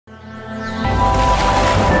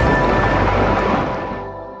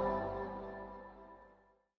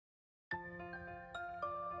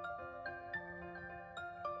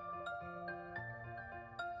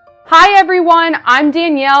Hi everyone, I'm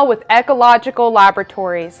Danielle with Ecological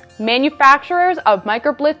Laboratories, manufacturers of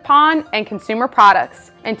Microbe-Lift pond and consumer products.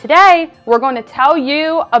 And today we're going to tell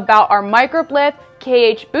you about our Microbe-Lift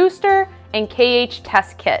KH Booster and KH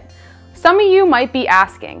Test Kit. Some of you might be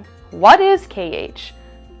asking, what is KH?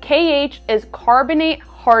 KH is carbonate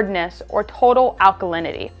hardness or total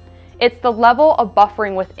alkalinity. It's the level of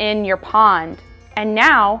buffering within your pond. And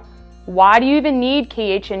now, why do you even need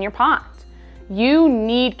KH in your pond? You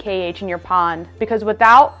need KH in your pond because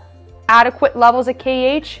without adequate levels of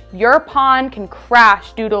KH, your pond can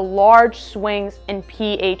crash due to large swings in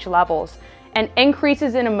pH levels and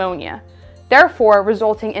increases in ammonia, therefore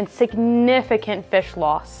resulting in significant fish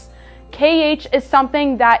loss. KH is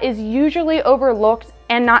something that is usually overlooked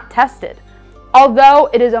and not tested, although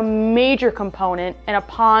it is a major component in a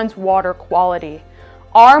pond's water quality.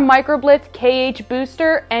 Our Microbe-Lift KH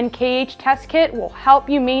Booster and KH Test Kit will help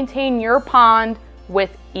you maintain your pond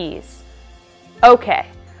with ease. Okay,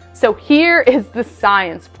 so here is the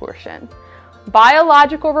science portion.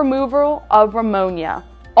 Biological removal of ammonia,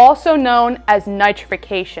 also known as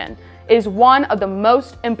nitrification, is one of the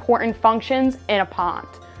most important functions in a pond.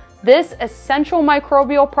 This essential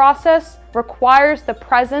microbial process requires the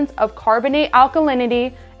presence of carbonate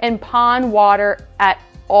alkalinity in pond water at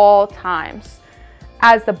all times,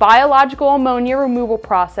 as the biological ammonia removal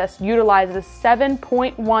process utilizes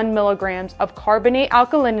 7.1 milligrams of carbonate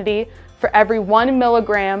alkalinity for every 1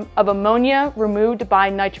 milligram of ammonia removed by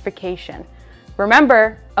nitrification.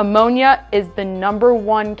 Remember, ammonia is the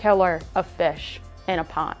 #1 killer of fish in a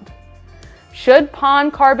pond. Should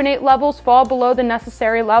pond carbonate levels fall below the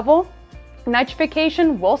necessary level,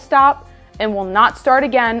 nitrification will stop and will not start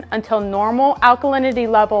again until normal alkalinity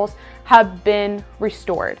levels have been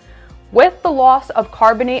restored. With the loss of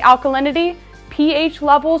carbonate alkalinity, pH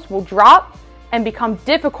levels will drop and become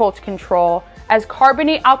difficult to control as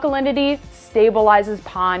carbonate alkalinity stabilizes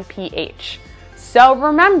pond pH. So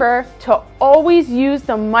remember to always use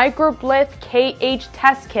the Microbe-Lift KH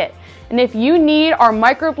Test Kit. And if you need our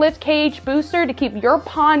Microbe-Lift KH Booster to keep your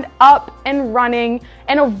pond up and running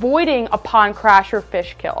and avoiding a pond crash or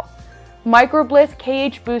fish kill, Microbe-Lift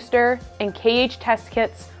KH Booster and KH Test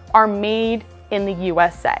Kits are made in the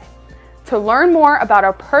USA. To learn more about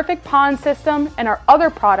our perfect pond system and our other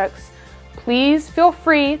products, please feel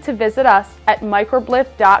free to visit us at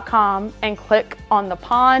microblift.com and click on the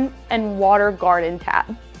Pond and Water Garden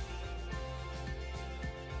tab.